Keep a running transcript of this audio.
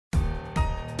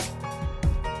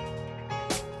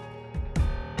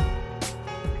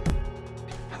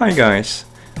Hi guys,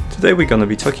 today we're gonna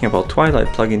be talking about Twilight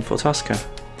plugin for Tasker.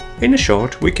 In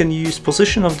short, we can use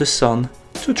position of the sun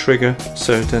to trigger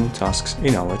certain tasks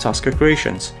in our Tasker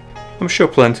creations. I'm sure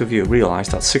plenty of you realize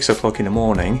that 6 o'clock in the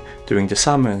morning during the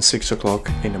summer and 6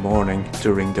 o'clock in the morning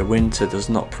during the winter does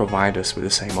not provide us with the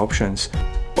same options.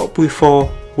 But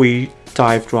before we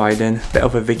dived right in, a bit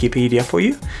of a Wikipedia for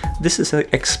you. This is an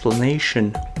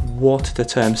explanation what the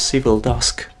term civil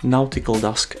dusk, nautical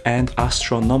dusk and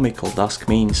astronomical dusk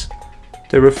means.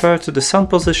 They refer to the sun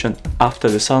position after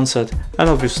the sunset and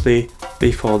obviously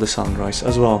before the sunrise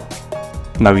as well.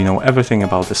 Now we know everything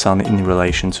about the sun in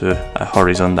relation to a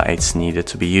horizon that it's needed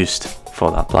to be used for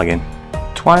that plugin.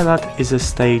 Twilight is a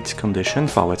state condition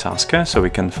for our Tasker, so we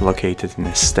can locate it in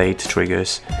the state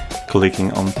triggers.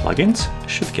 Clicking on plugins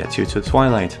should get you to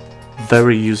Twilight.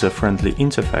 Very user-friendly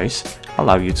interface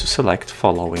allow you to select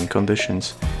following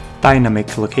conditions.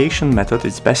 Dynamic location method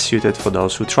is best suited for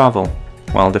those who travel,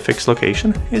 while the fixed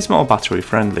location is more battery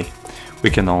friendly. We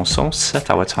can also set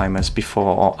our timers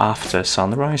before or after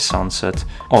sunrise, sunset,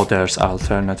 or there's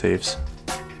alternatives.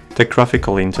 The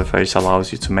graphical interface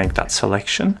allows you to make that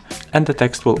selection, and the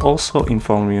text will also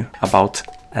inform you about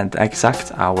an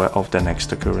exact hour of the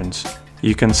next occurrence.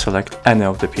 You can select any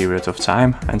of the period of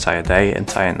time, entire day,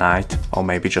 entire night, or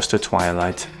maybe just a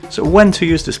twilight. So when to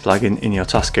use this plugin in your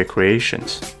Tasker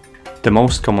creations? The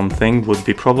most common thing would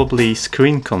be probably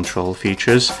screen control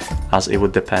features, as it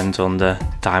would depend on the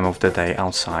time of the day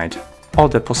outside.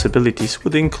 Other possibilities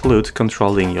would include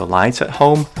controlling your lights at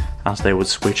home, as they would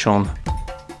switch on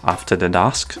after the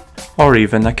dusk, or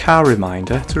even a car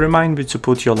reminder to remind you to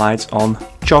put your lights on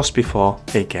just before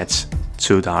it gets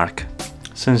too dark.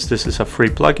 Since this is a free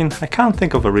plugin, I can't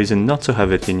think of a reason not to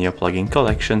have it in your plugin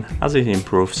collection, as it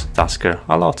improves Tasker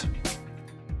a lot.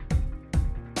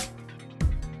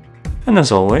 And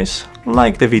as always,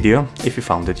 like the video if you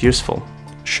found it useful.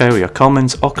 Share your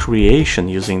comments or creation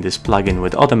using this plugin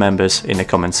with other members in the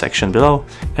comment section below,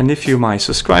 and if you're my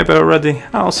subscriber already,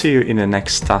 I'll see you in the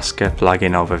next Tasker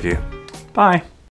plugin overview. Bye!